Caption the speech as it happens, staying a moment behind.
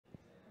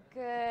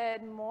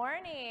Good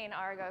morning,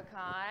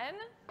 ArgoCon.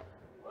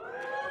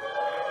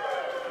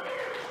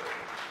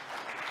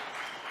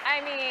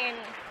 I mean,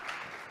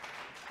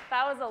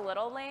 that was a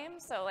little lame,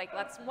 so like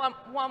let's one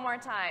more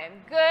time.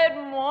 Good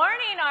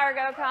morning,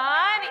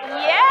 ArgoCon.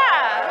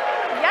 Yeah,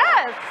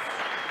 yes.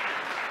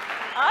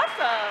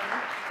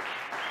 Awesome.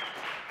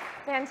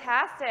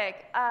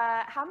 Fantastic.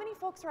 How many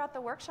folks were at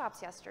the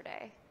workshops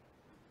yesterday?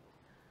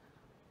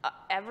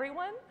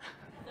 Everyone?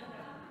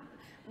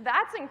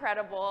 That's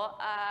incredible.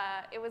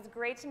 It was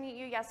great to meet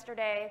you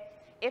yesterday.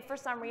 If for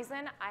some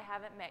reason I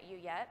haven't met you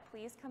yet,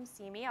 please come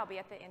see me. I'll be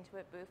at the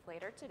Intuit booth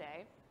later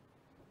today.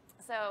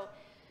 So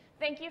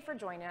thank you for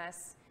joining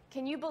us.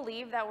 Can you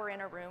believe that we're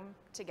in a room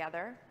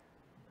together,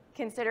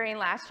 considering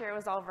last year it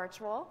was all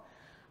virtual?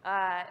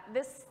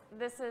 This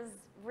is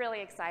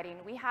really exciting.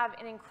 We have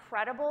an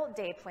incredible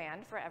day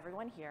planned for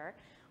everyone here.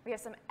 We have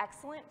some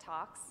excellent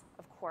talks,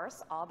 of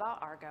course, all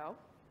about Argo.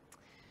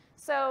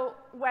 So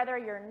whether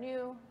you're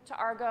new to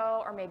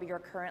Argo or maybe you're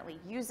currently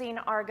using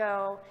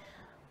Argo,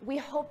 we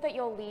hope that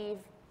you'll leave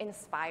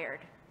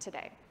inspired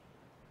today.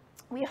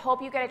 We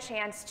hope you get a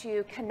chance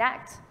to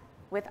connect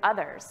with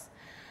others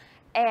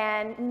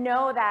and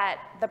know that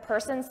the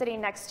person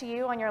sitting next to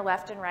you on your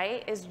left and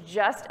right is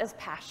just as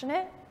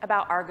passionate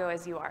about Argo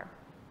as you are.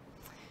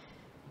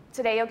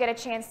 Today you'll get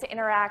a chance to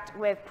interact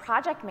with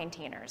project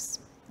maintainers.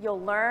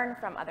 You'll learn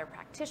from other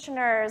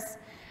practitioners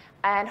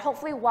and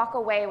hopefully walk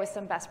away with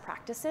some best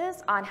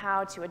practices on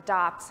how to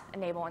adopt,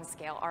 enable, and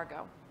scale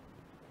Argo.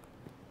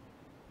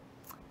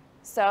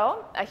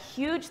 So a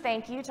huge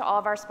thank you to all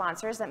of our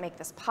sponsors that make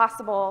this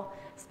possible,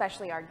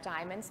 especially our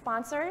diamond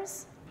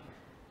sponsors.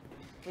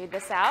 Read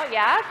this out,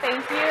 yeah,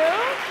 thank you.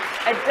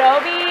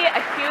 Adobe,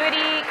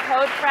 Acuity,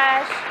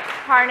 CodeFresh,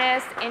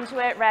 Harness,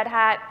 Intuit, Red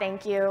Hat,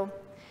 thank you.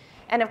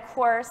 And of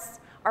course,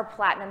 our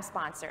platinum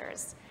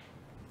sponsors.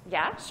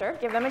 Yeah, sure,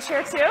 give them a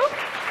cheer too.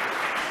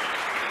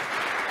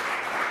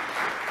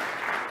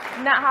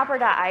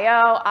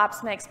 NetHopper.io,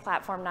 OpsMix,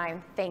 Platform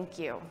 9, thank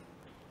you.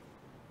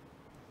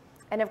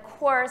 And of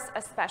course,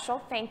 a special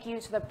thank you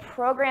to the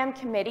program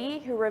committee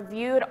who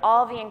reviewed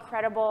all the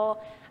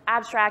incredible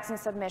abstracts and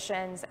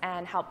submissions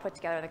and helped put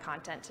together the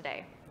content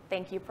today.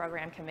 Thank you,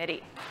 program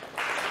committee.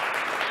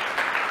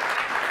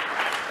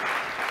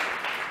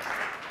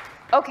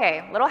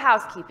 Okay, little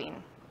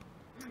housekeeping.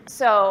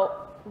 So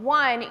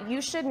one,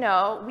 you should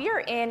know we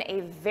are in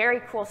a very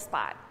cool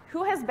spot.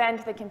 Who has been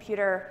to the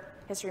Computer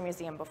History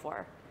Museum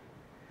before?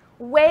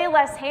 Way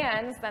less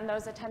hands than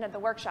those attended the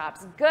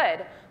workshops.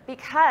 Good,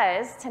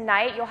 because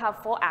tonight you'll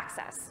have full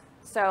access.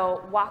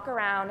 So walk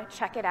around,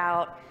 check it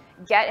out,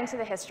 get into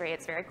the history.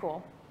 It's very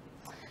cool.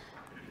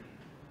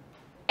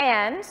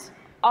 And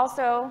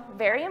also,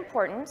 very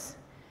important,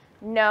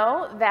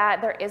 know that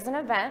there is an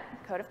event,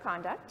 Code of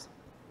Conduct.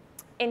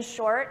 In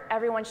short,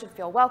 everyone should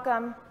feel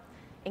welcome,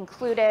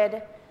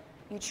 included.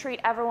 You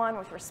treat everyone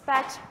with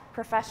respect,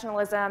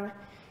 professionalism.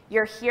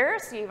 You're here,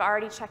 so you've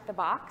already checked the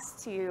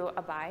box to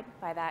abide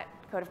by that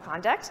code of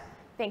conduct.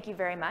 Thank you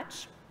very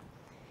much.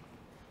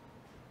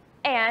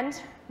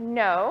 And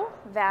know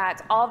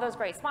that all of those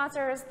great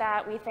sponsors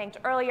that we thanked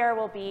earlier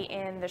will be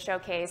in the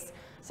showcase.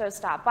 So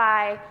stop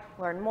by,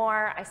 learn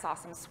more. I saw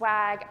some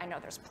swag. I know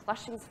there's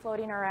plushies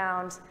floating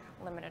around,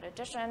 limited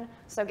edition,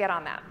 so get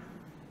on that.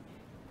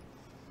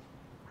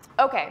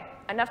 Okay,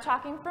 enough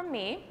talking from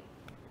me.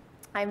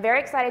 I'm very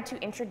excited to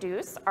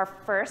introduce our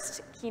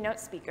first keynote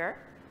speaker,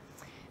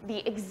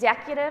 the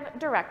Executive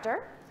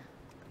Director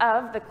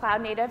of the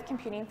Cloud Native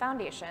Computing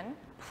Foundation.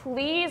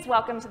 Please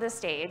welcome to the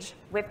stage,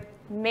 with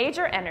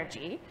major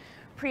energy,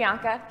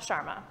 Priyanka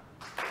Sharma.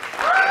 Thank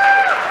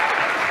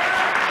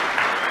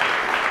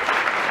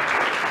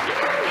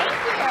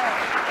you.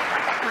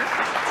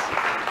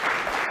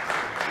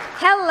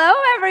 Hello,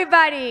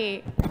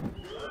 everybody.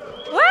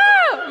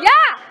 Woo!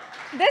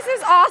 Yeah, this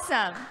is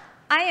awesome.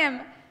 I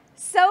am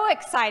so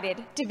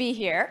excited to be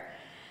here.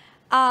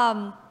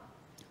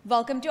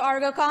 Welcome to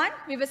ArgoCon.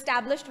 We've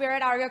established we're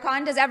at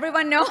ArgoCon. Does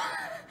everyone know?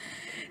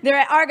 They're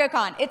at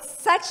ArgoCon.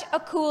 It's such a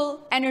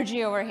cool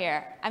energy over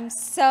here. I'm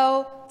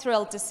so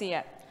thrilled to see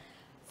it.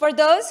 For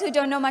those who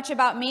don't know much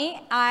about me,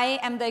 I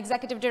am the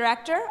Executive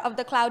Director of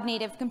the Cloud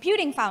Native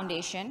Computing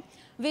Foundation,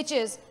 which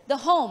is the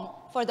home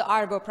for the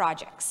Argo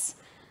projects.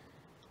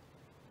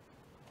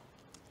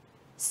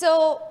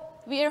 So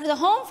we are the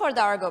home for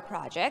the Argo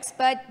projects,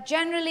 but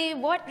generally,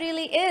 what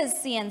really is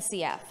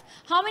CNCF?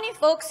 How many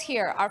folks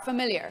here are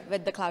familiar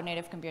with the Cloud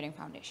Native Computing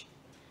Foundation?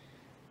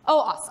 Oh,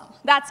 awesome.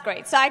 That's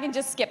great. So I can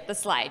just skip the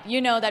slide.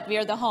 You know that we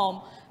are the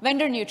home,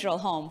 vendor-neutral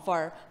home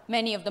for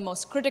many of the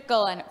most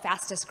critical and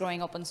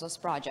fastest-growing open source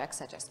projects,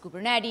 such as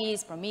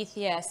Kubernetes,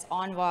 Prometheus,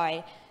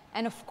 Envoy,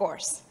 and of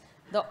course,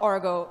 the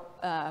Argo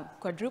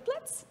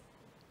quadruplets.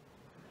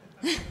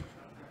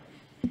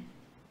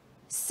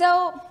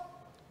 So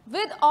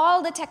with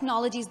all the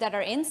technologies that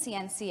are in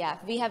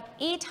CNCF, we have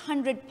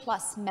 800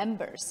 plus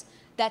members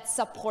that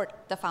support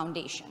the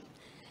foundation.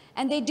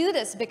 And they do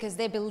this because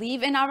they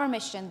believe in our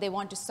mission. They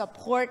want to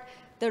support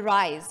the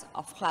rise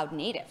of cloud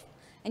native.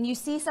 And you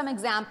see some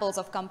examples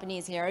of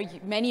companies here.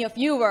 Many of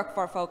you work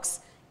for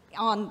folks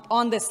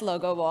on this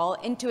logo wall.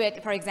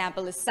 Intuit, for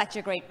example, is such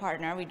a great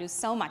partner. We do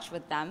so much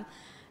with them,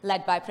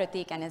 led by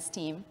Pratik and his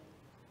team.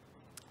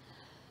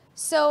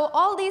 So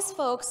all these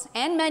folks,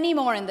 and many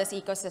more in this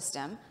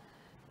ecosystem,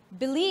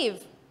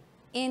 believe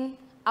in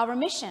our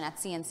mission at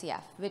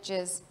CNCF, which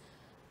is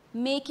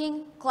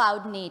making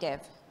cloud native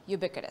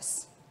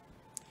ubiquitous.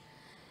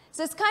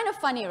 So it's kind of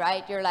funny,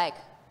 right? You're like,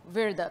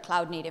 we're the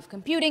Cloud Native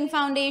Computing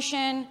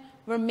Foundation.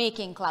 We're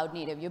making cloud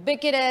native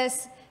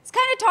ubiquitous. It's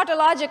kind of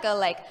tautological,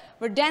 like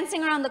we're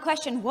dancing around the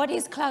question, what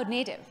is cloud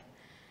native?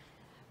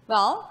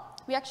 Well,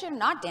 we actually are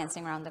not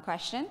dancing around the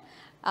question.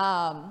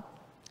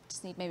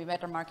 Just need maybe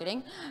better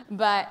marketing.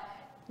 But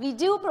we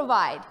do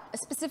provide a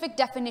specific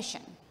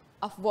definition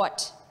of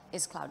what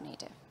is cloud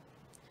native.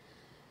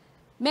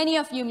 Many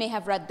of you may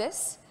have read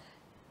this,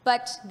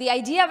 but the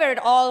idea where it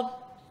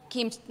all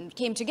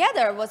came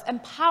together was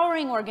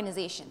empowering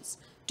organizations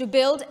to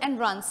build and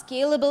run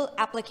scalable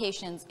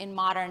applications in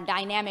modern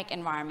dynamic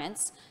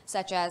environments,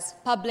 such as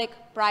public,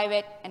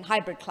 private, and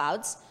hybrid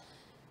clouds.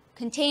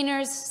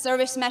 Containers,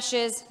 service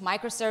meshes,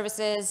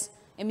 microservices,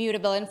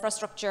 immutable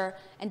infrastructure,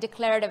 and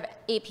declarative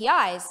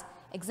APIs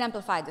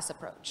exemplify this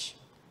approach.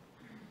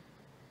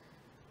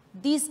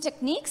 These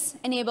techniques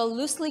enable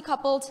loosely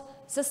coupled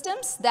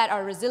systems that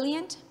are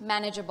resilient,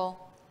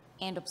 manageable,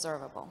 and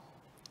observable.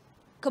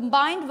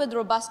 Combined with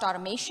robust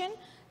automation,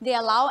 they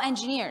allow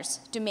engineers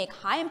to make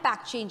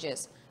high-impact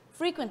changes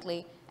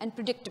frequently and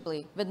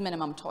predictably with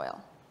minimum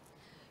toil.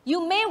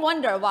 You may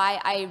wonder why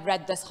I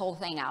read this whole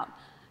thing out.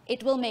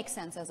 It will make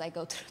sense as I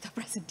go through the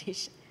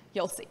presentation.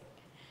 You'll see.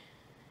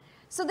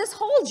 So this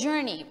whole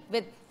journey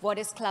with what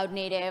is cloud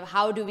native,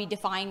 how do we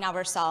define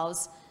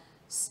ourselves,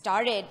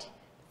 started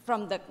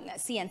from the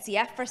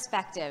CNCF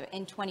perspective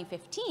in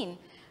 2015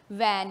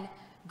 when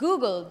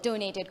Google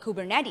donated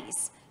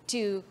Kubernetes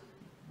to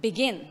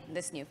begin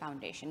this new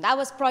foundation. That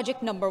was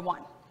project number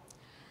one.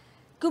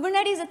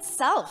 Kubernetes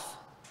itself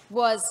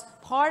was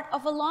part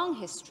of a long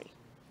history.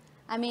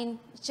 I mean,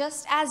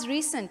 just as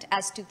recent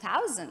as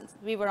 2000,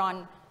 we were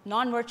on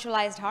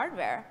non-virtualized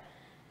hardware.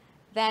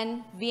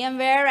 Then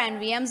VMware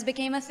and VMs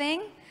became a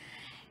thing.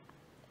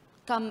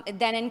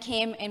 Then in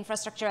came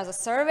infrastructure as a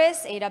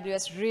service.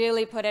 AWS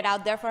really put it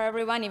out there for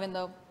everyone, even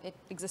though it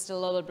existed a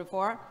little bit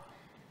before.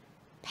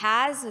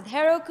 PaaS with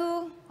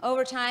Heroku,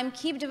 over time,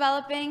 keep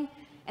developing.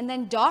 And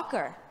then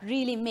Docker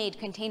really made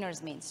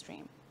containers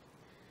mainstream.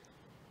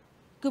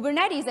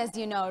 Kubernetes, as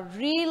you know,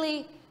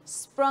 really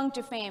sprung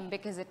to fame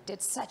because it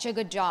did such a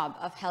good job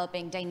of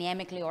helping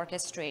dynamically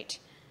orchestrate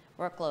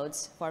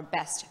workloads for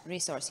best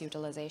resource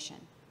utilization.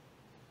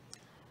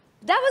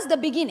 That was the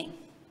beginning.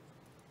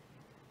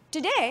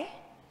 Today,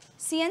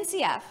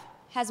 CNCF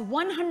has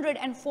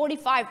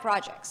 145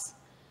 projects.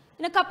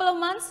 In a couple of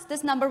months,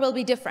 this number will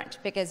be different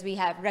because we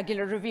have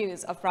regular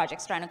reviews of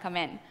projects trying to come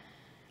in.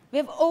 We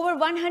have over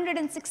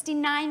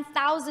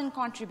 169,000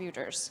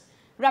 contributors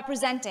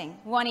representing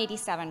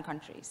 187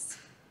 countries.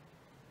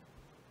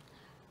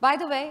 By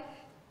the way,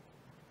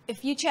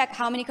 if you check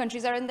how many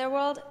countries are in the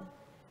world,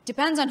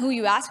 depends on who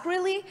you ask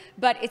really,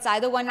 but it's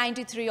either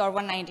 193 or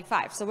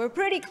 195. So we're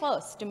pretty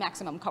close to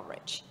maximum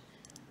coverage.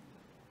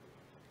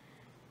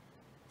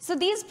 So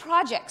these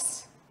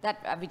projects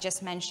that we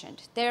just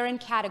mentioned, they're in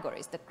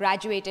categories: the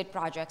graduated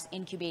projects,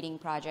 incubating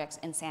projects,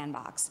 and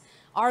sandbox.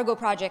 Argo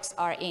projects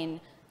are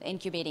in the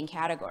incubating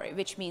category,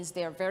 which means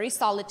they're very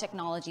solid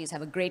technologies,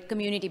 have a great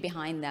community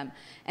behind them,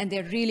 and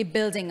they're really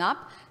building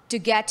up to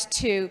get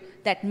to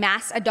that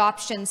mass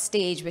adoption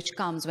stage which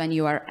comes when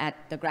you are at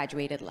the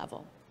graduated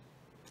level.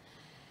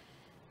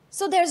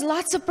 So there's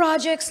lots of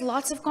projects,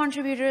 lots of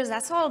contributors,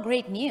 that's all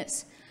great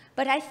news.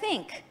 But I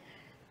think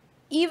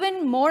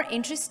even more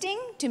interesting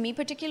to me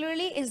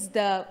particularly is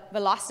the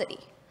velocity.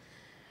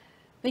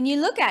 When you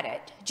look at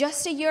it,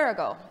 just a year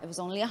ago, it was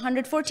only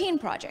 114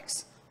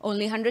 projects.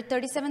 Only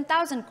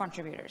 137,000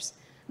 contributors.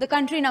 The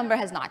country number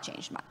has not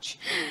changed much.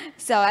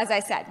 So as I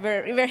said,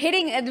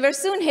 we're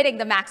soon hitting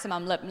the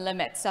maximum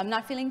limit, so I'm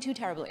not feeling too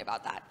terribly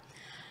about that.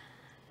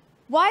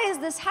 Why is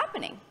this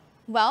happening?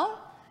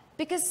 Well,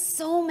 because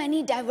so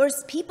many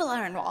diverse people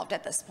are involved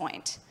at this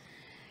point.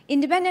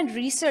 Independent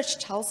research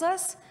tells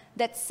us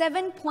that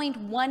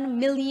 7.1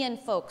 million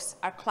folks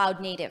are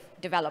cloud native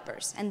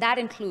developers, and that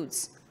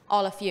includes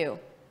all of you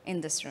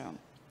in this room.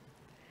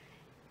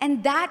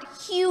 And that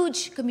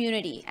huge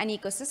community and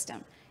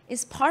ecosystem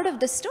is part of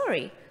the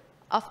story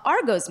of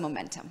Argo's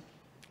momentum,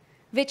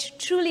 which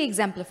truly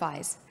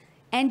exemplifies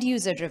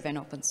end-user-driven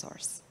open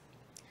source.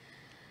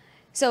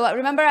 So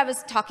remember I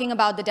was talking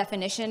about the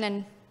definition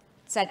and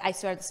said, I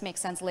swear this makes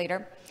sense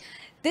later.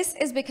 This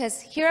is because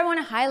here I want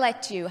to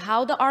highlight to you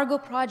how the Argo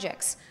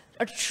projects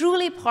are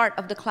truly part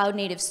of the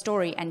cloud-native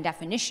story and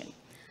definition.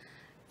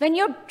 When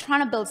you're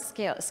trying to build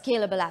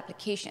scalable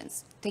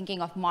applications,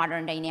 thinking of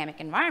modern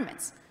dynamic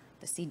environments,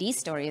 the CD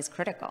story is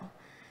critical.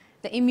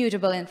 The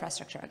immutable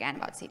infrastructure, again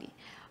about CD.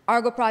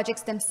 Argo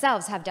projects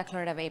themselves have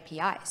declarative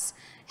APIs,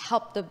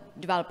 help the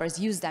developers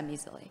use them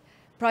easily.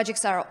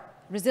 Projects are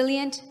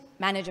resilient,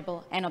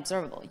 manageable, and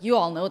observable. You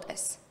all know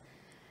this.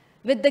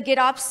 With the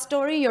GitOps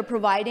story, you're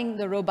providing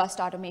the robust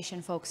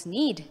automation folks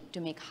need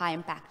to make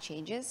high-impact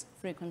changes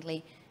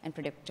frequently and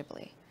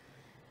predictably.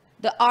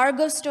 The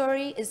Argo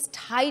story is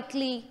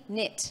tightly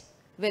knit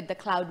with the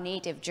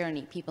cloud-native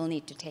journey people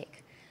need to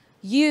take.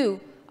 You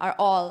are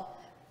all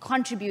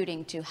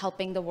contributing to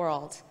helping the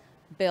world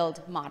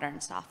build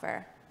modern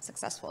software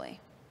successfully.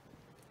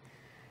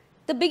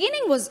 The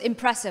beginning was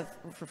impressive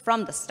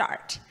from the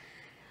start.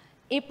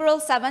 April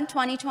 7,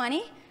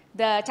 2020,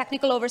 the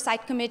Technical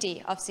Oversight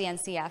Committee of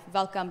CNCF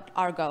welcomed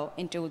Argo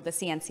into the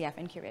CNCF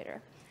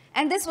incubator.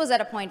 And this was at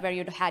a point where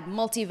you'd had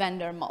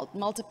multi-vendor,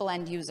 multiple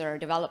end-user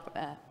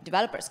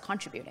developers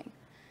contributing.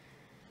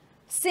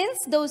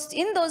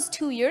 In those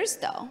 2 years,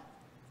 though,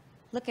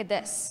 look at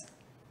this.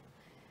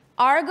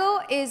 Argo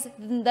is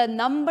the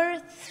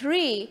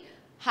 #3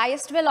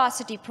 highest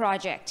velocity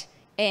project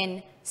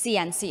in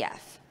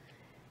CNCF.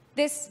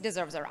 This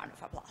deserves a round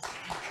of applause.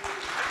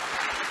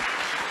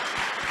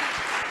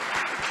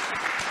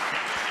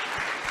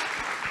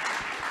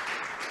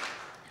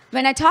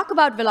 When I talk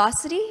about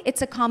velocity,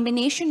 it's a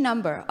combination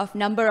number of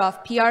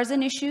PRs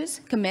and issues,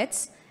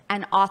 commits,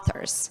 and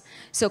authors.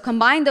 So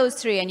combine those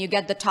three and you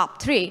get the top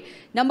 3.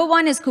 Number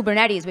 1 is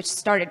Kubernetes, which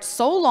started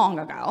so long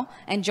ago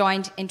and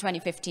joined in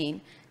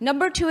 2015.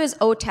 Number 2 is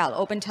OTel,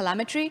 Open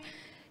Telemetry.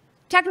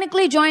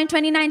 Technically joined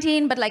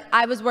 2019, but like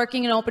I was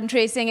working in open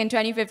tracing in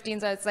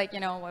 2015, so it's like,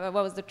 you know, what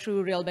was the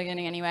true real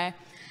beginning anyway?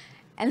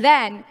 And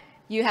then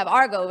you have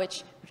Argo,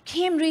 which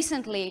came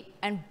recently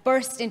and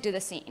burst into the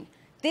scene.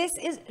 This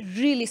is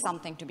really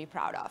something to be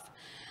proud of.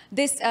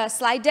 This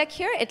slide deck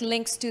here, it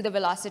links to the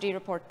velocity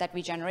report that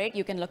we generate.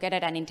 You can look at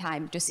it any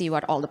time to see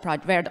what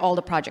where all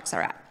the projects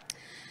are at.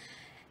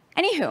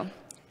 Anywho,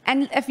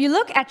 and if you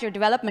look at your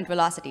development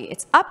velocity,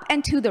 it's up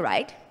and to the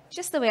right,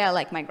 just the way I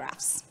like my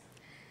graphs.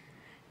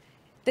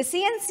 The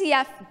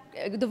CNCF,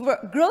 the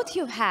growth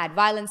you've had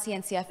while in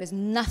CNCF is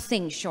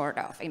nothing short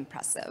of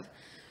impressive.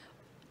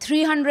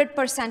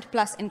 300%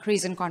 plus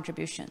increase in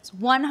contributions,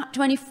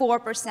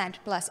 124%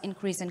 plus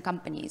increase in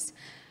companies.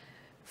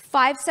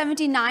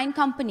 579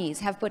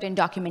 companies have put in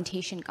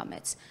documentation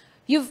commits.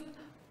 You've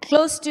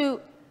close to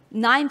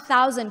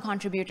 9,000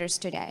 contributors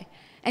today.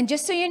 And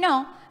just so you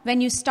know, when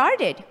you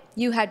started,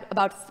 you had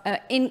about,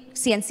 in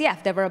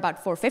CNCF, there were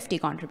about 450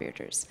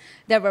 contributors.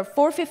 There were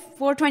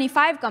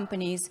 425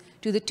 companies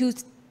to the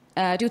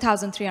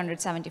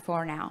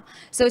 2,374 now.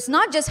 So it's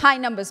not just high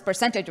numbers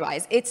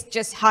percentage-wise, it's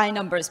just high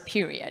numbers,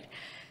 period.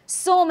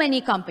 So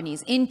many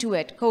companies,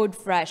 Intuit,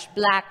 CodeFresh,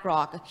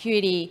 BlackRock,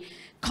 Acuity,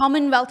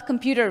 Commonwealth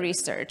Computer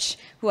Research,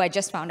 who I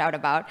just found out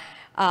about,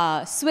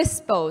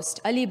 Swiss Post,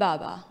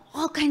 Alibaba,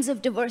 all kinds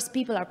of diverse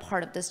people are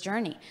part of this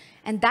journey.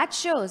 And that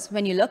shows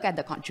when you look at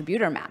the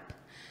contributor map.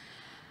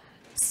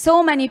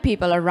 So many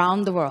people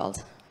around the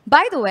world.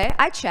 By the way,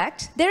 I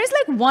checked. There is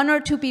like 1 or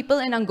 2 people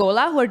in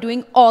Angola who are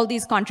doing all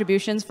these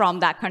contributions from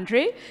that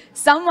country.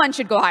 Someone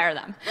should go hire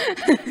them.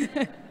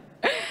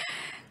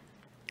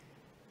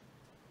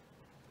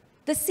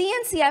 The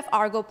CNCF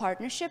Argo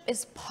partnership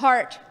is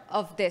part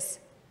of this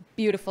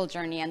beautiful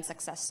journey and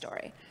success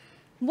story.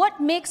 What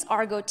makes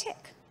Argo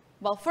tick?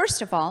 Well,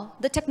 first of all,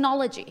 the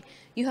technology.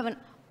 You have an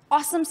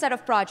awesome set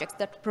of projects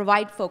that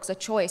provide folks a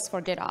choice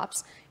for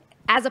GitOps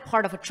as a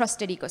part of a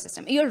trusted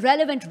ecosystem. You're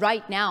relevant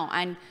right now,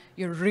 and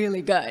you're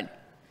really good.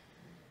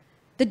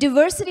 The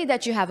diversity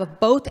that you have of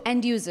both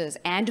end users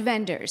and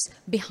vendors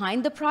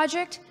behind the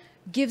project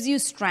gives you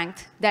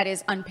strength that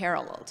is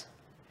unparalleled.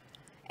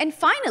 And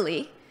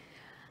finally,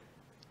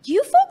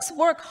 you folks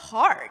work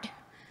hard.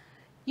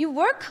 You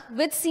work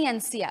with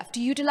CNCF to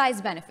utilize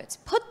benefits,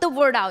 put the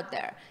word out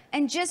there,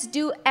 and just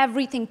do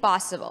everything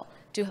possible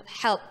to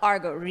help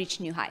Argo reach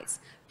new heights.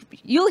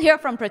 You'll hear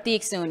from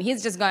Pratik soon.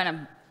 He's just going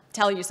to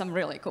tell you some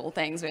really cool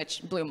things,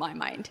 which blew my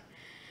mind.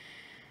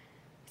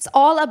 It's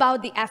all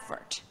about the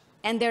effort.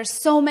 And there's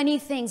so many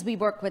things we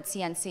work with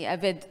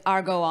with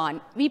Argo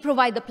on. We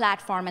provide the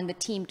platform and the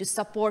team to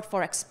support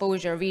for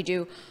exposure. We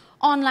do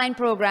online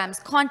programs,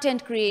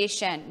 content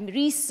creation,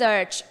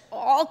 research,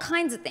 all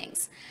kinds of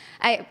things.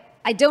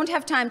 I don't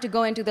have time to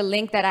go into the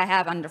link that I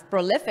have under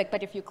Prolific,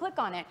 but if you click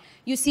on it,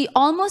 you see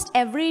almost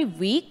every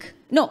week,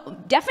 no,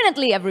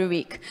 definitely every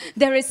week,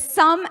 there is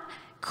some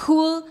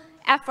cool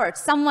effort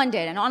someone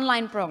did, an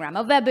online program,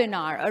 a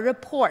webinar, a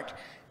report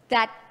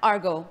that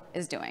Argo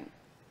is doing.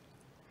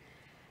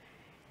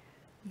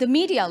 The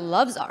media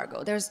loves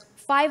Argo. There's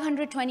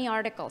 520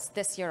 articles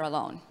this year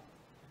alone.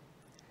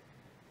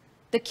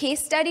 The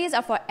case studies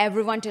are for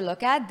everyone to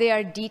look at. They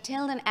are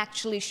detailed and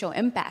actually show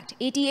impact.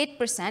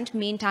 88%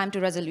 mean time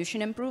to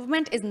resolution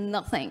improvement is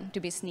nothing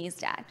to be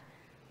sneezed at.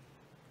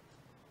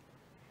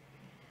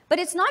 But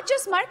it's not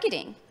just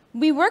marketing.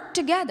 We work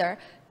together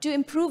to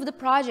improve the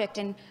project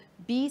and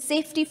be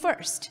safety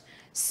first.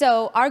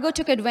 So Argo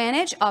took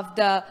advantage of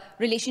the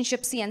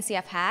relationship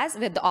CNCF has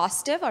with the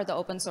OSTIV, or the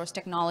Open Source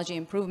Technology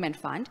Improvement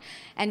Fund,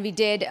 and we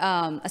did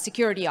a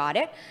security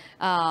audit.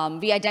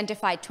 We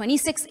identified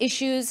 26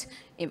 issues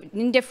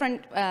in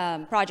different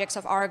projects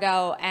of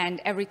Argo, and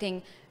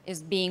everything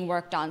is being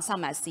worked on,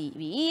 some as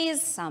CVEs,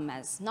 some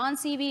as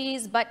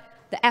non-CVEs, but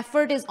The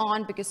effort is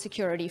on because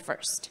security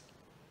first.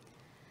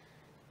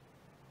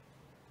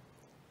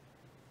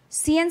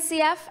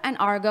 CNCF and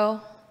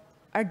Argo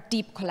are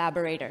deep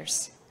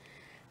collaborators.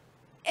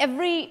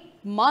 Every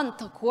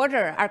month or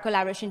quarter, our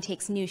collaboration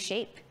takes new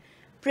shape.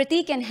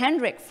 Pratik and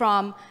Hendrik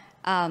from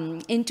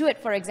Intuit,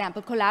 for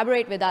example,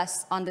 collaborate with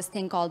us on this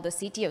thing called the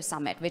CTO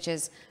Summit, which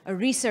is a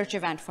research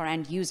event for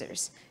end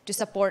users to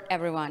support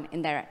everyone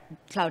in their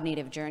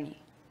cloud-native journey.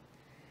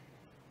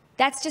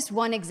 That's just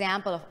one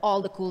example of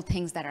all the cool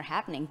things that are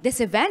happening. This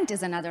event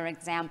is another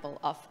example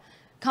of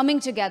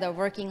coming together,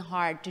 working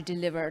hard to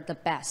deliver the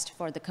best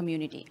for the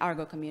community,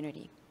 Argo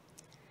community.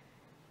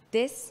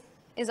 This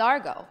is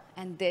Argo,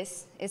 and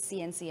this is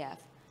CNCF.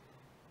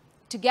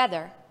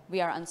 Together,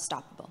 we are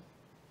unstoppable.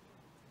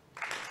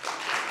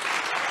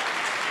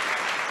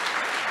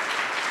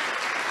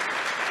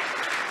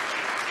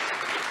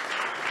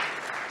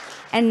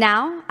 And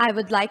now, I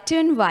would like to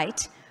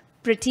invite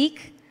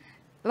Pratik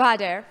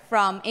Wadher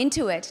from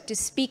Intuit to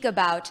speak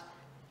about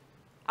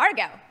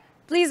Argo.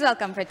 Please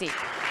welcome Pratik.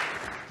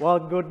 Well,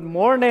 good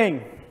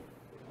morning,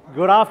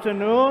 good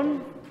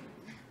afternoon,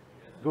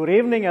 good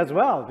evening as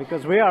well,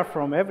 because we are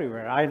from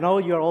everywhere. I know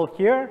you're all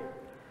here,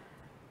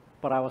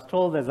 but I was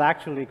told there's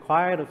actually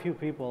quite a few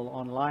people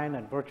online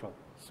and virtual.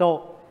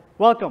 So,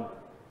 welcome.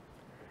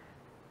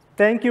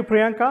 Thank you,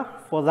 Priyanka,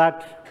 for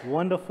that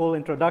wonderful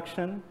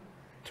introduction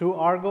to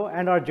Argo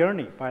and our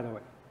journey, by the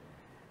way.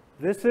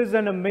 This is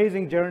an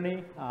amazing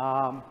journey.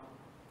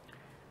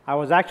 I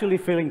was actually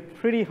feeling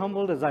pretty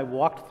humbled as I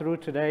walked through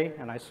today,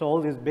 and I saw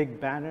all these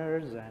big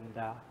banners, and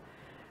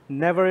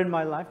never in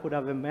my life would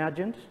have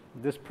imagined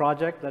this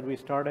project that we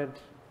started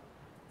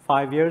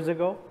 5 years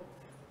ago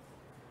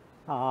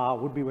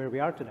would be where we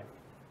are today.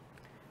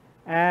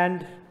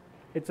 And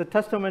it's a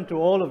testament to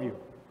all of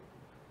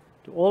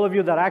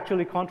you that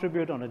actually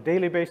contribute on a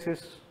daily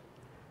basis,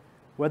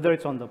 whether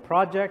it's on the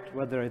project,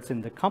 whether it's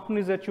in the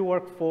companies that you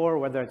work for,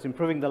 whether it's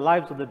improving the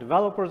lives of the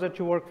developers that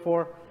you work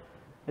for.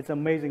 It's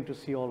amazing to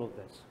see all of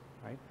this,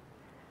 right?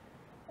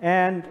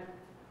 And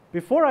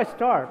before I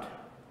start,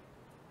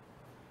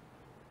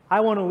 I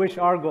want to wish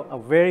Argo a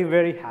very,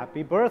 very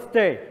happy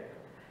birthday.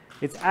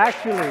 It's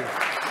actually,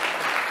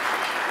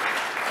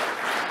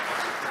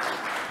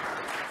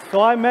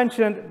 so I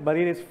mentioned, but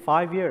it is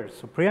 5 years.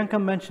 So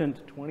Priyanka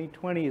mentioned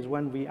 2020 is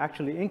when we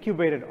actually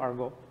incubated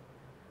Argo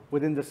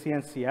within the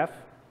CNCF.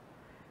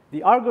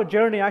 The Argo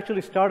journey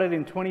actually started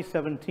in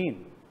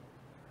 2017.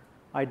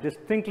 I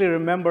distinctly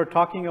remember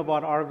talking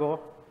about Argo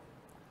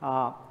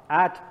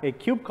at a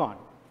KubeCon.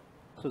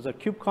 So it was a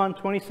KubeCon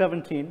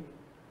 2017.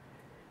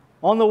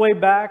 On the way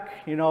back,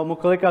 you know,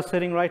 Mukalika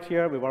sitting right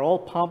here, we were all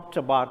pumped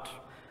about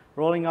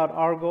rolling out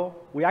Argo.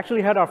 We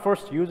actually had our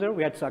first user.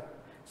 We had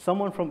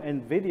someone from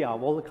NVIDIA,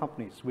 of all the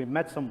companies. We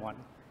met someone.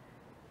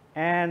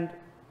 And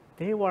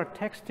they were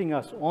texting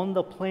us on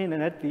the plane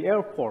and at the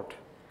airport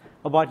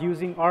about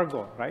using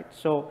Argo, right?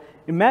 So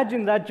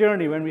imagine that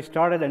journey when we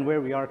started and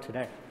where we are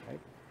today,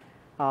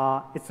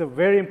 right? It's a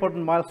very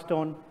important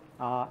milestone.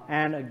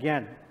 And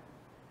again,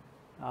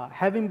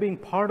 having been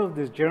part of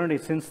this journey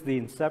since the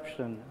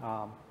inception,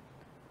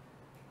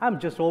 I'm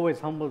just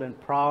always humbled and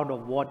proud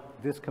of what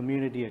this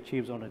community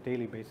achieves on a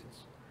daily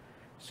basis.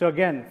 So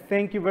again,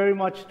 thank you very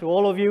much to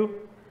all of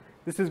you.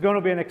 This is going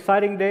to be an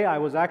exciting day. I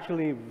was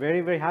actually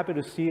very, very happy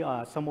to see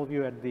some of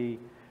you at the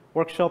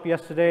workshop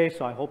yesterday,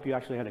 so I hope you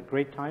actually had a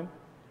great time.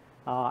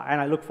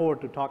 And I look forward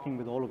to talking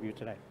with all of you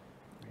today.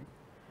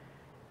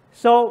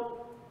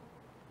 So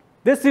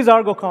this is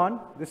ArgoCon.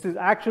 This is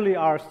actually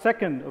our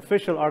second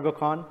official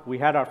ArgoCon. We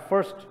had our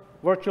first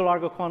virtual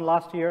ArgoCon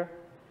last year.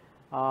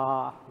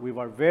 We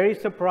were very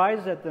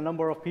surprised at the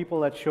number of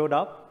people that showed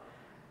up,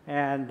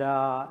 and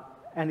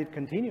it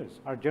continues.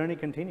 Our journey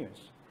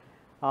continues.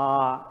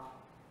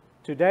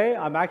 Today,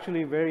 I'm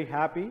actually very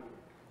happy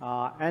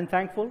and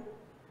thankful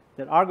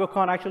that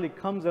ArgoCon actually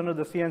comes under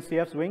the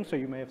CNCF's wing. So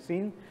you may have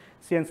seen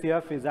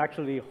CNCF is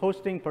actually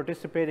hosting,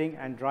 participating,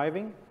 and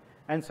driving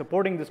and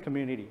supporting this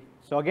community.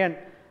 So again,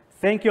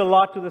 thank you a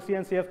lot to the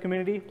CNCF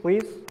community.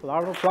 Please, a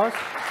round of applause.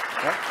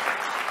 Yep.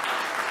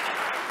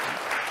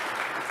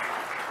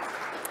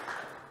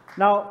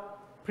 Now,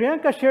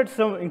 Priyanka shared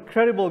some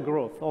incredible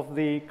growth of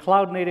the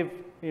cloud-native,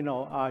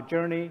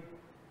 journey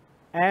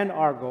and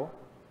Argo,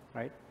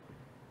 right?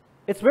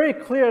 It's very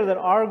clear that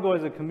Argo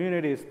as a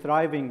community is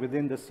thriving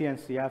within the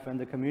CNCF and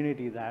the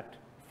community that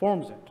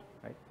forms it,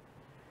 right?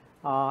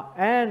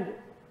 And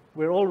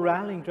we're all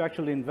rallying to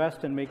actually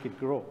invest and make it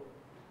grow.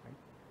 Right?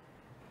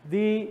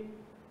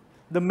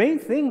 The main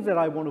things that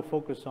I want to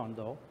focus on,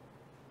 though,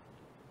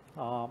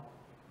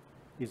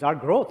 is our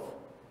growth.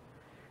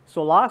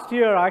 So last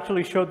year, I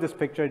actually showed this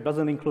picture. It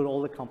doesn't include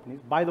all the companies.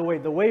 By the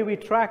way we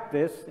track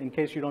this, in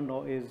case you don't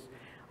know, is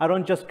I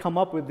don't just come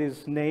up with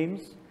these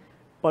names,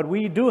 but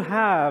we do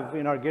have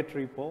in our Git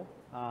repo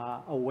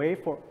a way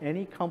for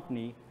any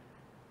company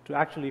to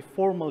actually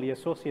formally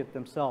associate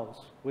themselves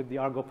with the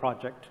Argo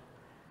project.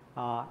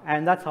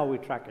 And that's how we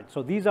track it.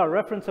 So these are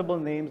referenceable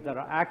names that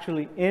are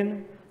actually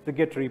in the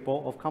Git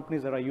repo of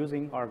companies that are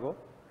using Argo.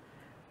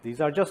 These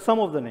are just some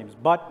of the names.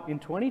 But in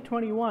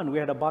 2021, we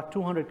had about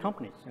 200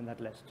 companies in that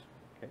list.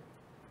 Okay.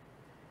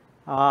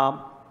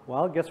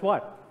 Well, guess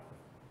what?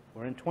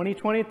 We're in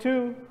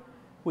 2022.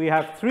 We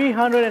have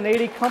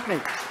 380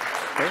 companies.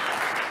 Okay.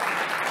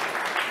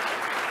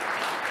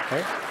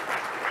 Okay.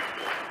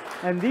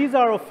 And these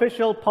are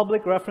official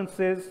public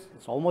references.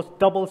 It's almost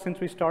double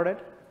since we started,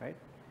 right?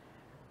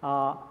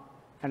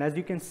 And as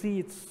you can see,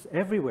 it's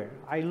everywhere.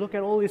 I look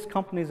at all these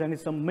companies, and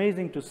it's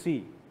amazing to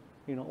see,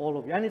 all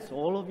of you. And it's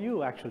all of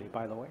you, actually,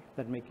 by the way,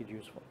 that make it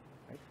useful,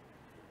 right?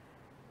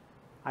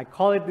 I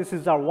call it, this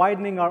is our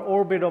widening our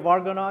orbit of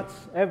Argonauts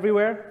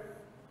everywhere.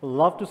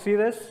 Love to see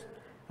this,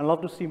 and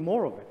love to see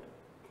more of it.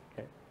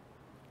 Okay.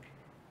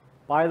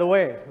 By the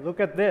way, look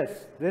at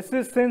this. This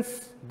is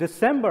since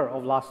December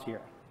of last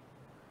year.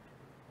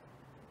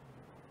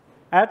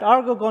 At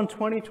ArgoCon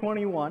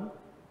 2021,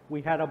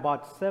 we had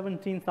about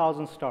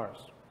 17,000 stars.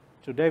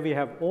 Today, we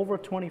have over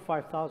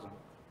 25,000.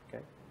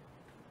 Okay.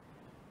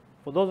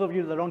 For those of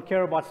you that don't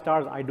care about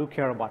stars, I do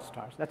care about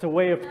stars. That's a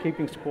way of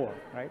keeping score,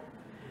 right?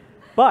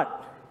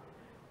 But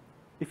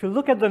if you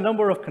look at the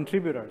number of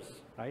contributors,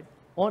 right,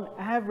 on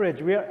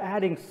average, we are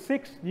adding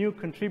 6 new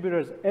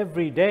contributors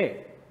every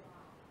day.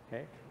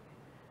 Okay.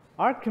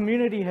 Our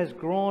community has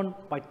grown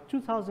by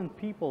 2,000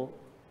 people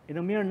in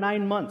a mere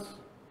 9 months.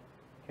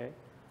 Okay.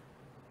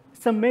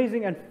 It's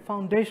amazing and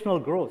foundational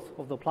growth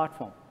of the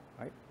platform,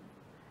 right?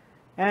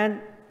 And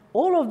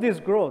all of this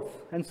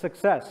growth and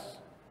success,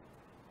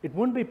 it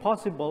wouldn't be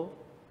possible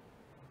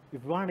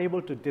if we weren't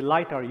able to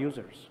delight our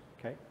users,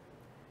 okay?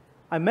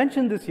 I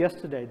mentioned this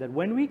yesterday, that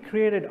when we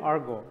created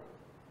Argo,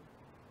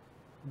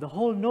 the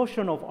whole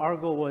notion of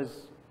Argo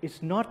was,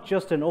 it's not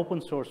just an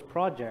open source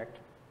project,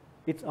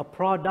 it's a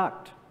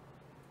product.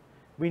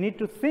 We need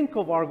to think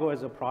of Argo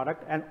as a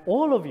product, and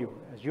all of you,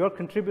 as your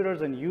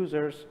contributors and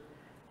users,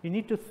 you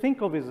need to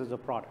think of it as a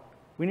product.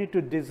 We need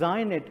to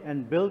design it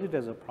and build it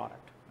as a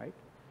product, right?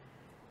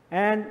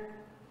 And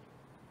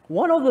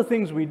one of the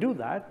things we do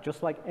that,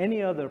 just like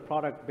any other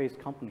product-based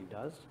company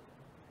does,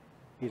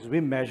 is we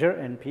measure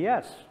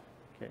NPS,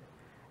 okay?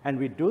 And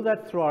we do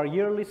that through our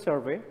yearly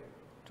survey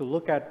to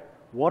look at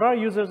what our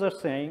users are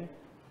saying,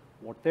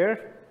 what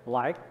they're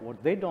like,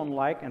 what they don't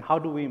like, and how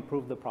do we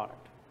improve the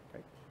product,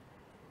 right?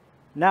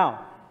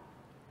 Now,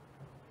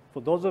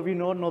 for those of you who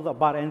don't know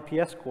about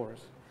NPS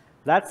scores,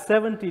 that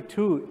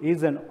 72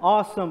 is an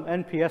awesome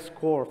NPS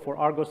score for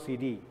Argo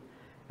CD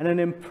and an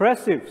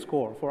impressive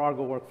score for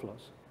Argo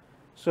Workflows.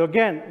 So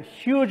again, a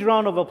huge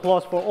round of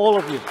applause for all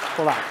of you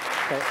for that.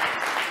 Okay.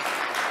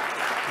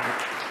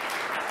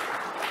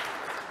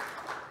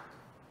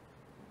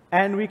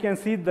 And we can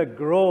see the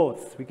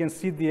growth. We can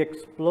see the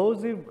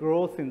explosive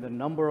growth in the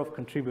number of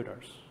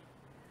contributors.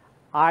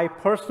 I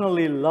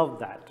personally love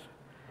that.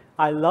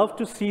 I love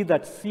to see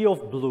that sea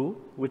of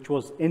blue, which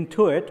was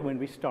Intuit when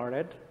we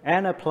started,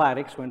 and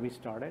Applatix when we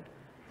started,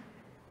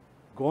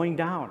 going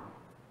down.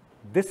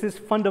 This is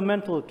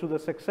fundamental to the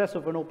success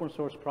of an open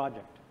source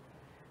project.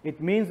 It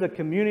means the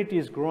community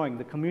is growing.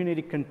 The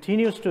community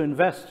continues to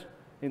invest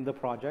in the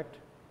project,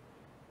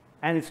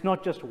 and it's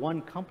not just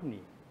one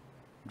company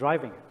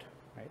driving it,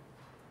 right?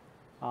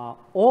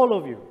 All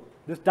of you,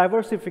 this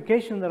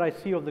diversification that I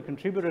see of the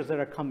contributors that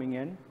are coming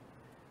in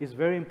is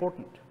very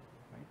important.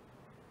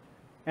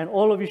 And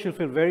all of you should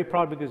feel very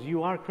proud because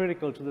you are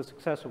critical to the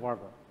success of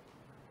Argo.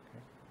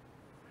 Okay.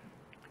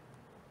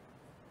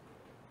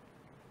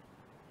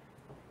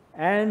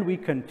 And we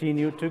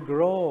continue to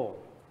grow.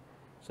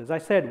 So as I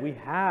said, we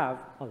have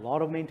a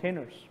lot of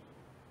maintainers.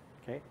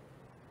 Okay.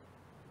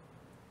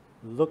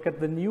 Look at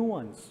the new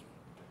ones.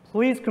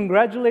 Please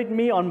congratulate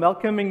me on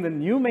welcoming the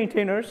new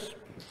maintainers.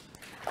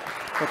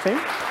 Okay.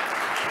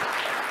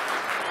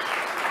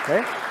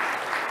 Okay.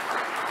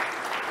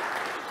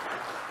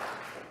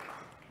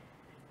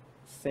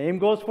 Same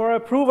goes for our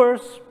approvers.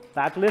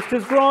 That list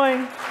is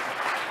growing.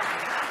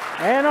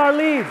 And our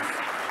leads.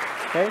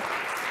 Okay?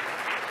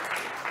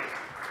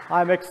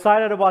 I'm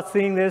excited about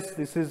seeing this.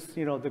 This is,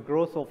 the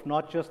growth of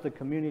not just the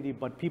community,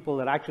 but people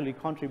that actually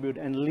contribute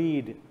and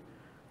lead,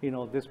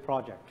 this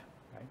project.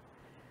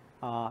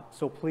 Right?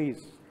 So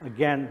please,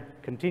 again,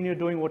 continue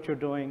doing what you're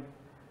doing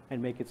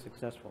and make it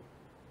successful.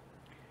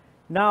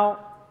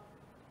 Now,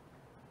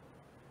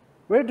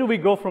 where do we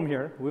go from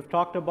here? We've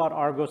talked about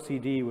Argo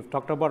CD, we've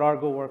talked about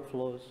Argo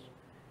Workflows,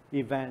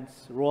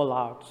 events,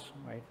 rollouts,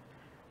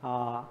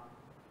 right?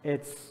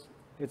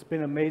 It's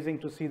been amazing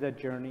to see that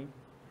journey.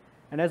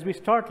 And as we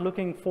start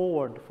looking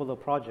forward for the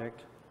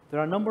project, there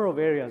are a number of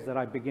areas that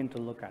I begin to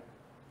look at.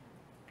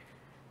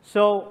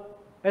 So,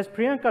 as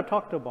Priyanka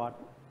talked about,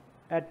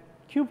 at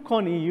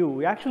KubeCon EU,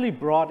 we actually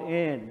brought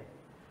in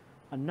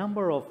a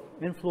number of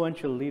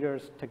influential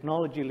leaders,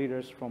 technology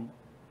leaders from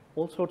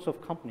all sorts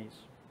of companies,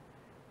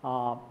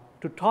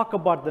 to talk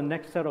about the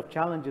next set of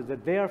challenges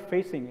that they are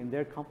facing in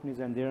their companies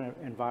and their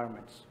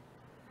environments.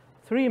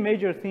 3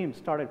 major themes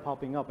started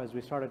popping up as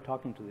we started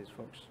talking to these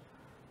folks.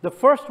 The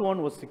first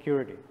one was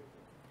security.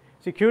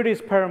 Security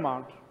is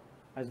paramount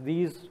as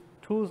these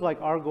tools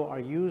like Argo are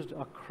used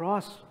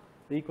across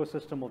the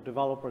ecosystem of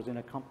developers in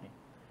a company.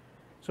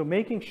 So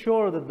making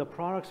sure that the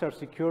products are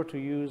secure to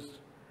use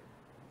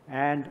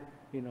and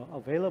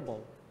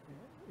available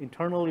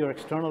internally or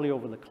externally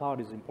over the cloud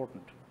is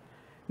important.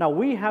 Now,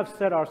 we have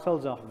set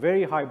ourselves a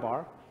very high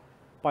bar.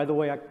 By the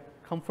way, I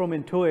come from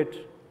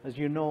Intuit. As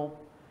you know,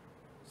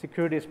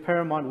 security is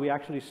paramount. We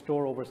actually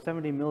store over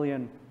 70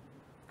 million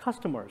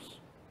customers'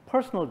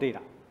 personal data,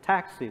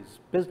 taxes,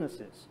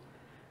 businesses.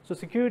 So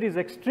security is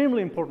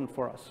extremely important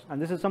for us,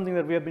 and this is something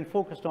that we have been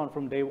focused on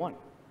from day one.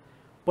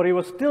 But it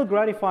was still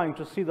gratifying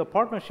to see the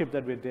partnership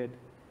that we did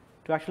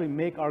to actually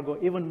make Argo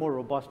even more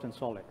robust and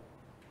solid.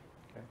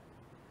 Okay.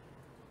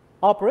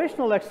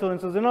 Operational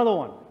excellence is another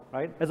one,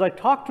 right? As I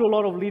talked to a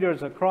lot of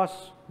leaders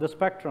across the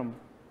spectrum,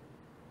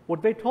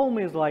 what they told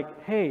me is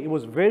like, hey, it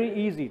was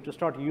very easy to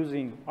start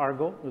using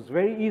Argo. It was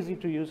very easy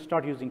to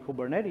start using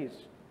Kubernetes.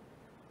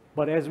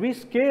 But as we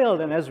scaled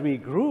and as we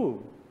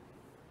grew,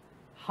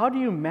 how do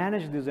you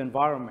manage these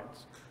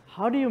environments?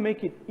 How do you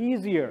make it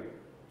easier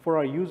for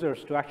our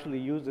users to actually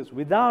use this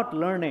without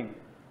learning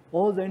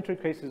all the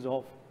intricacies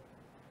of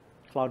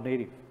cloud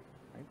native?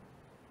 Right?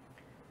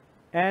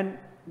 And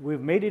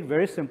we've made it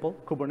very simple.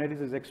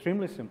 Kubernetes is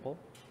extremely simple.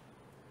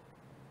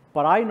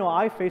 But I know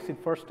I face it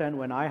firsthand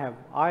when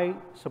I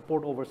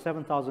support over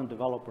 7,000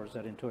 developers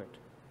at Intuit.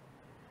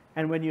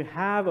 And when you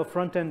have a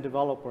front-end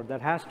developer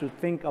that has to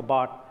think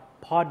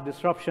about pod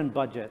disruption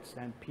budgets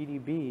and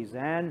PDBs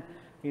and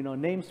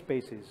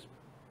namespaces,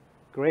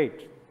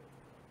 great.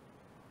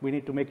 We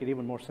need to make it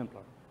even more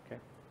simpler. Okay.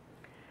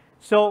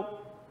 So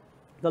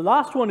the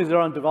last one is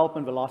around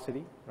development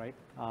velocity, right?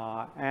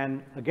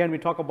 And again, we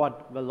talk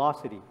about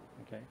velocity.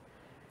 Okay.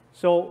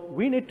 So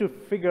we need to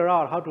figure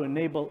out how to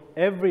enable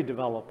every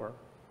developer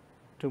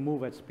to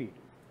move at speed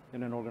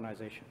in an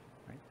organization.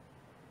 Right?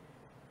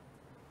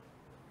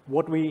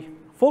 What we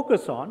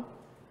focus on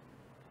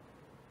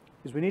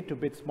is we need to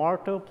build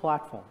smarter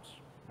platforms.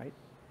 Right?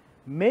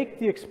 Make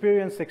the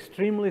experience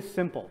extremely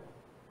simple.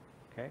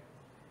 Okay?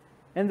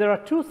 And there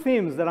are two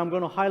themes that I'm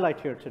going to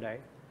highlight here today,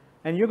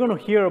 and you're going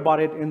to hear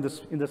about it in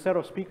the set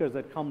of speakers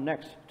that come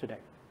next today.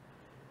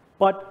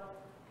 But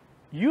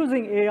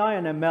using AI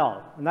and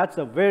ML, and that's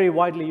a very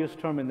widely used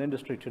term in the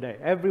industry today.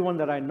 Everyone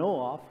that I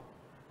know of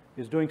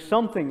is doing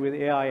something with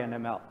AI and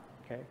ML.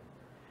 Okay?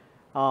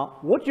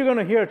 What you're going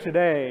to hear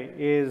today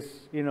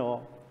is,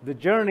 the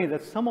journey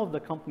that some of the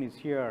companies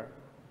here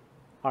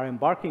are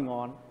embarking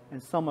on,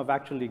 and some have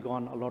actually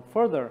gone a lot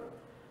further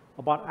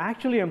about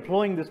actually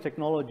employing these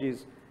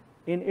technologies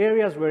in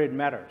areas where it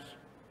matters.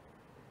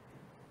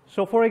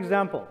 So, for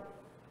example,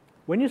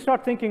 when you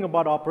start thinking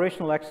about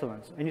operational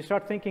excellence and you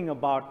start thinking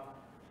about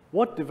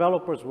what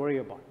developers worry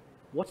about,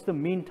 what's the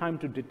mean time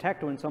to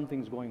detect when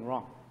something's going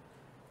wrong?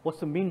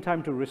 What's the mean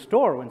time to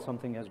restore when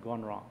something has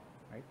gone wrong?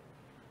 Right?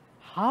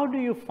 How do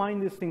you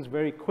find these things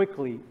very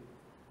quickly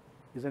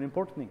is an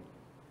important thing.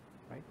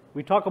 Right?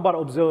 We talk about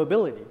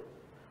observability.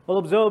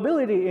 Well,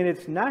 observability in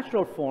its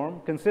natural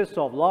form consists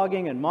of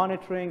logging and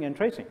monitoring and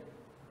tracing.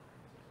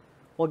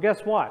 Well,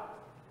 guess what?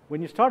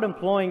 When you start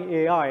employing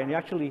AI and you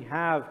actually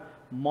have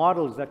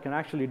models that can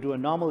actually do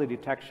anomaly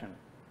detection,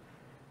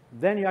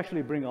 then you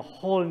actually bring a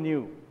whole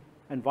new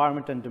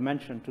environment and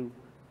dimension to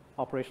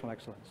operational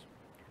excellence.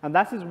 And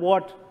that is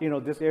what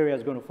this area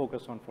is going to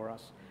focus on for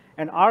us.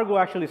 And Argo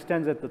actually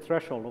stands at the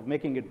threshold of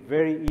making it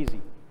very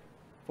easy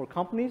for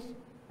companies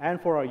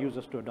and for our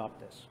users to adopt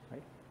this.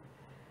 Right?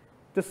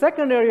 The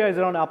second area is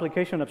around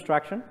application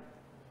abstraction.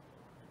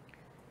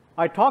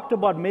 I talked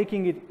about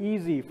making it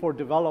easy for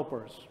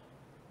developers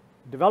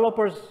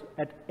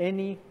at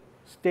any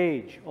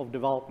stage of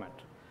development,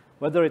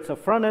 whether it's a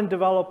front-end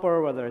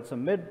developer, whether it's a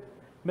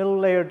middle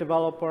layer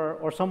developer,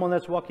 or someone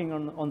that's working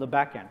on the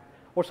back end,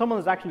 or someone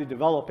that's actually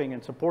developing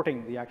and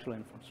supporting the actual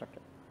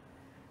infrastructure.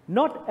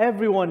 Not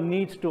everyone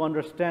needs to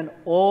understand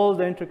all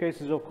the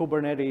intricacies of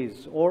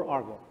Kubernetes or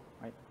Argo.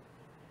 Right?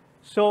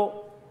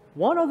 So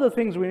one of the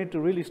things we need to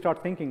really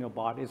start thinking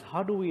about is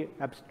how do we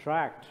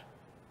abstract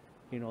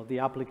the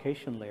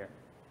application layer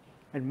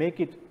and make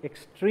it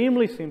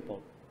extremely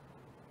simple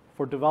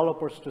for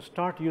developers to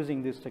start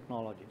using these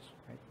technologies.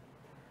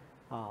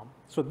 Right?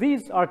 So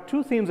these are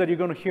two themes that you're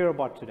going to hear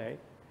about today.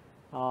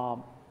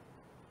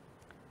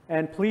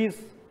 And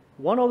please,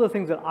 one of the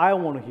things that I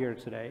want to hear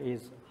today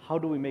is how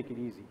do we make it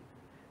easy?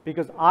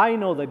 Because I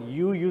know that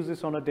you use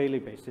this on a daily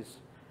basis,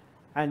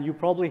 and you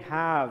probably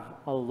have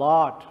a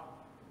lot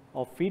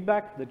of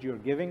feedback that you're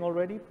giving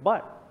already,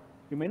 but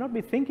you may not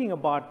be thinking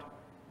about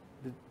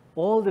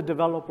all the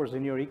developers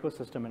in your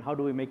ecosystem and how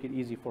do we make it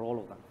easy for all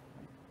of them.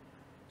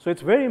 So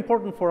it's very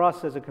important for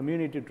us as a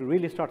community to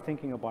really start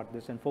thinking about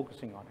this and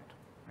focusing on it.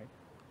 Right?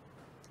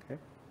 Okay.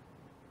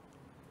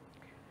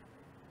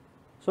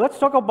 So let's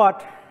talk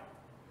about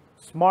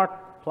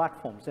smart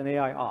platforms and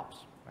AI ops.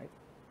 Right?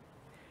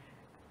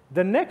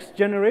 The next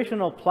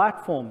generation of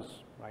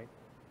platforms, right,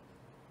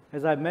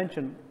 as I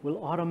mentioned,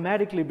 will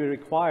automatically be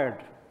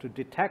required to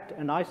detect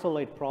and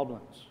isolate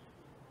problems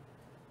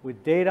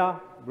with data,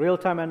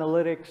 real-time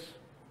analytics,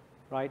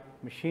 right,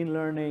 machine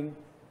learning,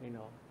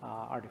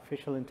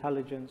 artificial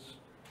intelligence,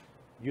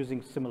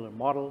 using similar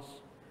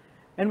models.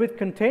 And with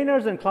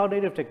containers and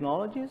cloud-native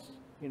technologies,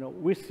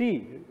 we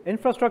see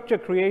infrastructure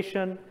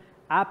creation,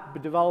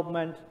 app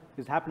development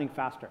is happening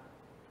faster,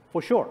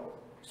 for sure.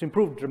 It's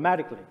improved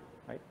dramatically,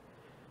 right?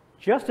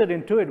 Just at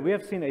Intuit, we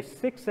have seen a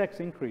 6x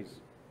increase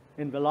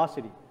in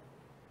velocity.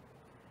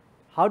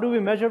 How do we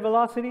measure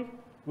velocity?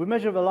 We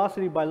measure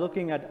velocity by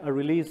looking at a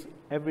release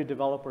every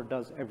developer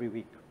does every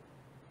week.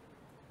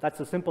 That's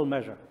a simple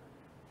measure.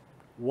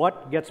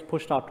 What gets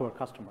pushed out to our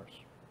customers?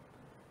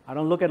 I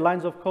don't look at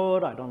lines of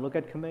code, I don't look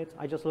at commits,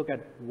 I just look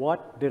at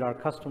what did our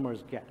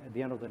customers get at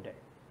the end of the day.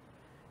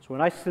 So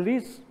when I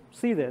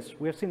see this,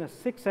 we have seen a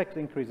 6x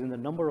increase in the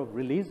number of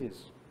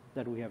releases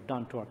that we have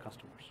done to our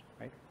customers,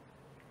 right?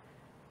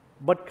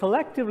 But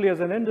collectively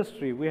as an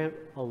industry, we have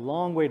a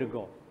long way to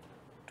go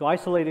to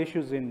isolate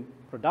issues in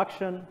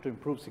production, to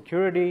improve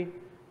security,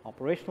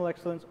 operational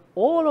excellence.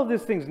 All of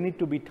these things need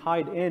to be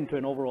tied into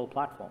an overall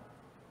platform.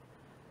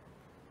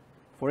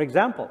 For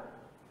example,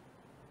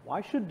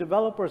 why should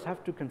developers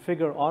have to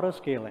configure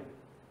auto-scaling?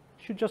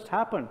 It should just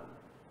happen.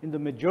 In the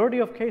majority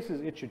of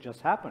cases, it should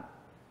just happen,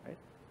 right?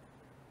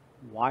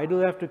 Why do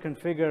they have to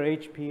configure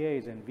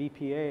HPAs and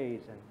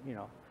VPAs and,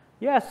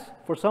 yes,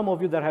 for some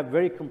of you that have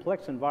very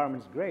complex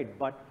environments, great,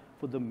 but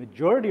for the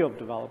majority of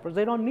developers,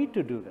 they don't need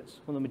to do this.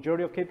 For the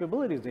majority of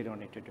capabilities, they don't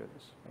need to do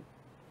this, right?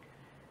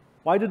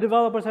 Why do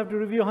developers have to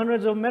review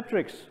hundreds of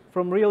metrics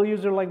from real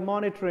user like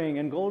monitoring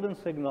and golden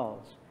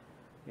signals?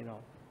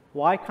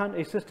 Why can't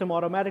a system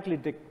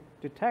automatically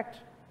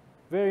detect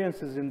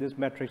variances in these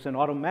metrics and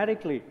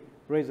automatically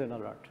raise an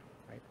alert,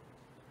 right?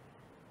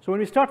 So when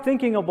we start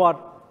thinking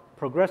about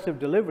progressive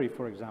delivery,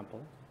 for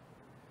example,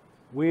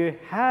 we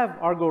have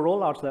Argo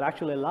rollouts that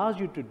actually allows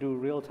you to do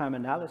real-time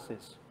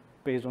analysis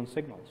based on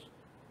signals.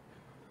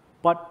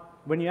 But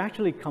when you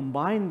actually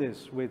combine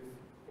this with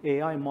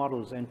AI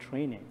models and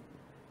training,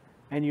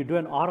 and you do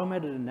an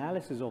automated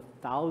analysis of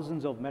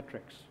thousands of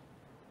metrics,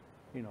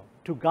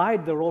 to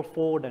guide the roll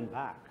forward and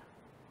back,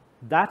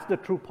 that's the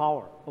true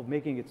power of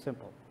making it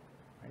simple,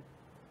 right?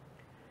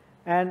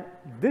 And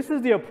this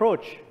is the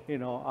approach,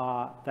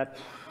 that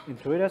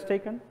Intuit has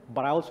taken.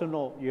 But I also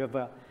know you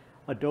have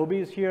Adobe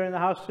is here in the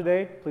house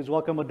today. Please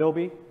welcome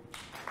Adobe.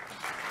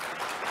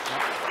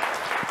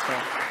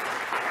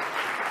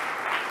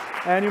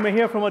 And you may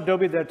hear from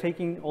Adobe, they're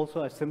taking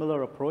also a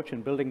similar approach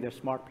in building their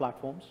smart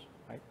platforms,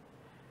 right?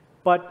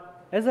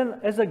 But as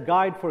a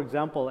guide, for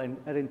example,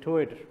 at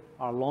Intuit,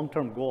 our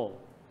long-term goal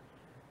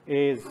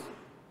is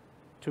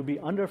to be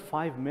under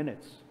 5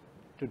 minutes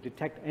to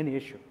detect any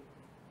issue,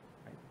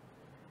 right?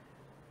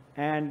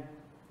 And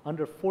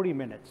under 40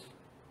 minutes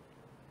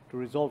to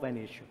resolve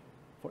any issue,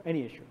 for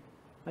any issue.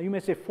 Now you may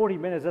say 40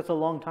 minutes, that's a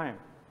long time.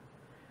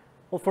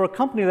 Well, for a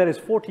company that is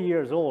 40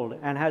 years old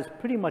and has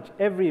pretty much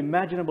every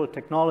imaginable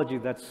technology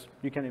that's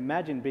you can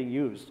imagine being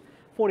used,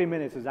 40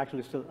 minutes is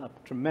actually still a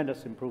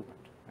tremendous improvement,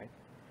 right?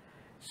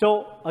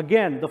 So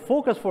again, the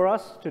focus for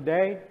us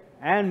today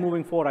and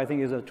moving forward, I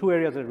think, is the two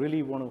areas that I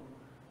really want to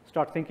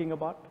start thinking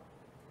about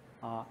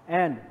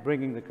and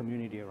bringing the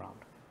community around.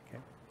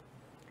 Okay?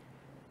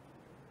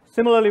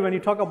 Similarly, when you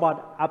talk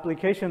about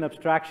application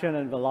abstraction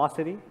and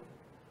velocity,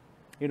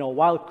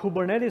 while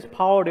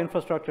Kubernetes-powered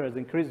infrastructure has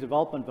increased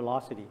development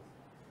velocity,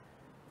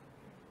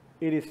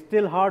 it is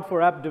still hard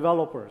for app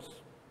developers.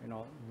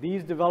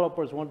 These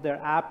developers want their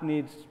app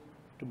needs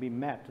to be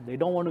met. They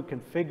don't want to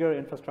configure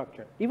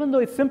infrastructure, even though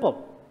it's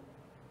simple.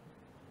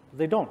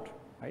 They don't,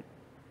 right?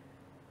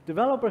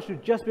 Developers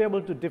should just be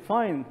able to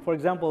define, for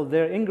example,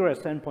 their ingress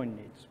endpoint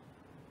needs.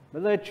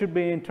 Whether it should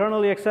be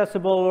internally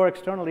accessible or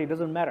externally, it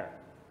doesn't matter.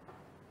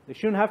 They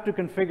shouldn't have to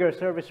configure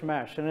service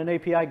mesh and an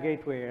API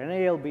gateway and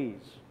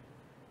ALBs,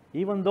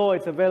 even though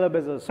it's available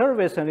as a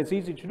service and it's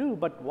easy to do,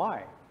 but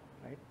why,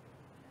 right?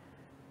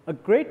 A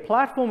great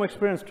platform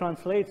experience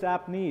translates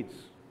app needs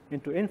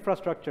into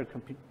infrastructure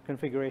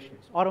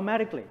configurations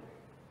automatically.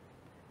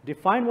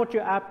 Define what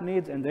your app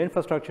needs and the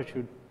infrastructure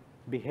should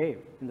behave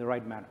in the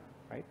right manner,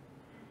 right?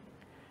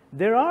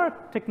 There are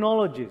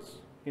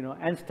technologies,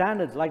 and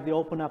standards like the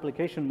open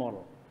application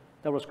model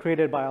that was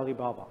created by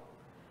Alibaba,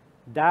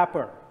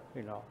 Dapper,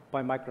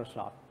 by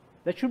Microsoft,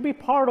 that should be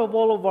part of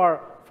all of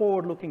our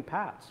forward-looking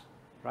paths,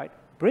 right?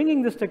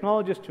 Bringing these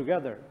technologies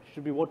together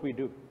should be what we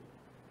do.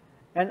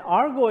 And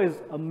Argo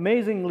is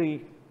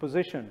amazingly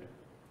positioned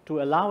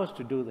to allow us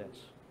to do this,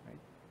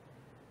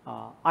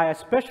 right? I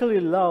especially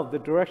love the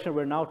direction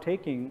we're now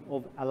taking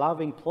of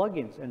allowing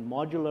plugins and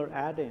modular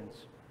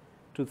add-ins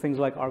to things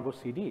like Argo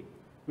CD,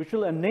 which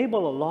will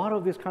enable a lot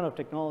of these kind of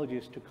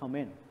technologies to come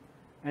in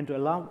and to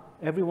allow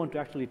everyone to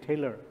actually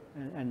tailor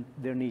and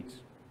their needs.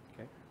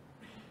 Okay?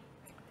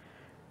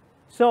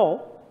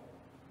 So,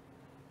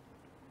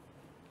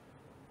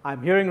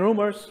 I'm hearing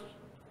rumors,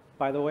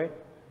 by the way.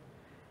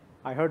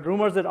 I heard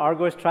rumors that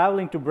Argo is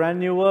traveling to brand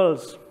new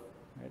worlds,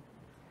 right,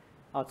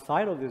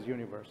 outside of this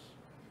universe.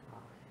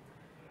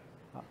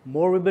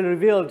 More will be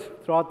revealed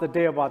throughout the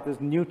day about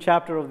this new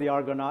chapter of the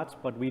Argonauts,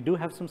 but we do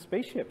have some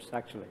spaceships,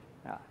 actually.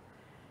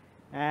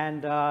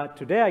 And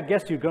today, I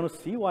guess you're going to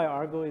see why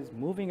Argo is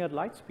moving at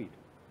light speed,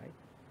 right?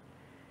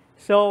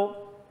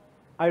 So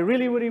I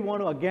really, really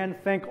want to, again,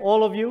 thank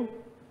all of you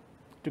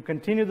to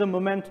continue the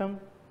momentum,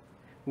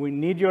 We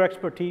need your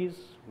expertise.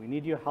 We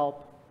need your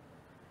help.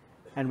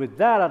 And with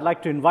that, I'd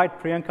like to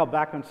invite Priyanka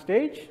back on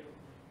stage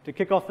to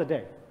kick off the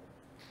day.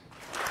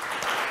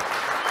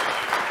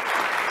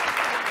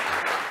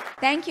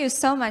 Thank you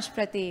so much,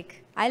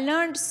 Pratik. I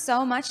learned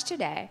so much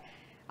today.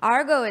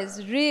 Argo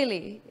is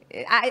really,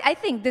 I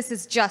think this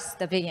is just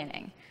the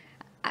beginning.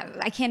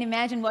 I can't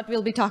imagine what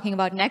we'll be talking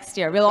about next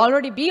year. We'll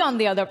already be on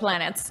the other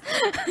planets.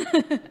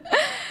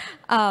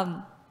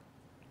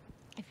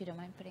 If you don't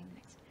mind putting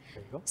next.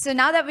 There you go. So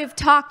now that we've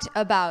talked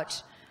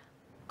about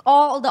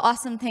all the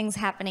awesome things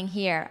happening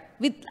here,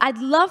 I'd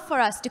love for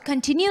us to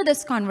continue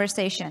this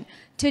conversation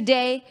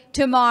today,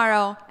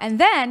 tomorrow, and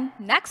then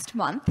next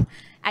month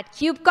at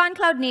KubeCon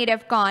Cloud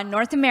Native Con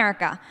North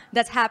America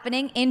that's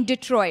happening in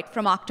Detroit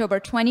from October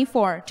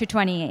 24 to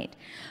 28.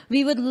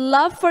 We would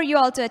love for you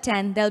all to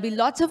attend. There'll be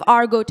lots of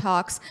Argo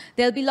talks.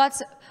 There'll be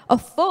lots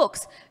of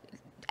folks,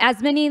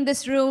 as many in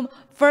this room,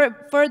 for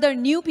further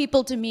new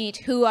people to meet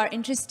who are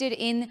interested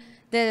in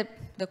the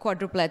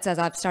quadruplets, as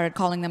I've started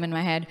calling them in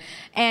my head.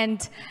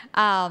 And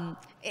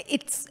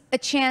it's a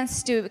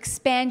chance to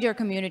expand your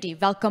community,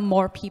 welcome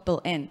more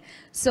people in.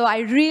 So I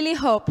really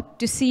hope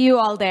to see you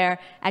all there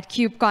at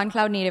KubeCon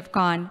Cloud Native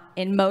Con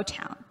in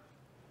Motown.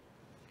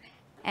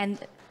 And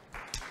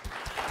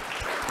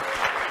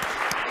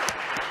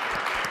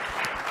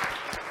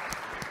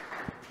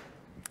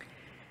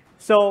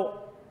So,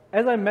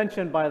 as I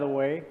mentioned, by the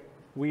way,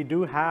 we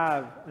do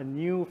have a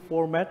new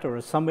format or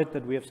a summit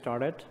that we have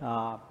started.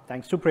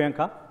 Thanks to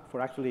Priyanka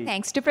for actually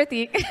thanks to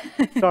Pratik.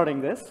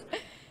 starting this.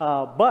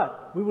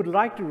 But we would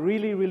like to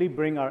really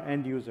bring our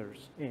end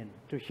users in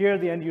to hear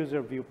the end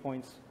user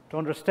viewpoints, to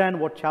understand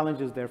what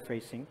challenges they're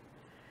facing.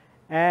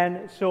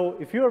 And so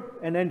if you're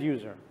an end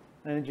user,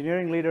 an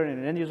engineering leader in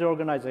an end user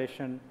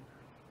organization,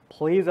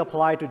 please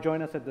apply to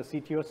join us at the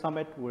CTO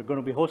Summit. We're going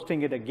to be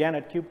hosting it again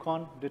at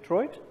KubeCon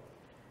Detroit.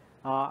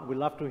 We'd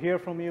love to hear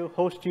from you,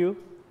 host you,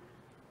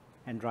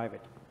 and drive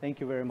it. Thank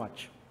you very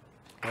much.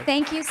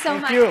 Thank you so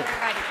much, you.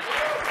 everybody.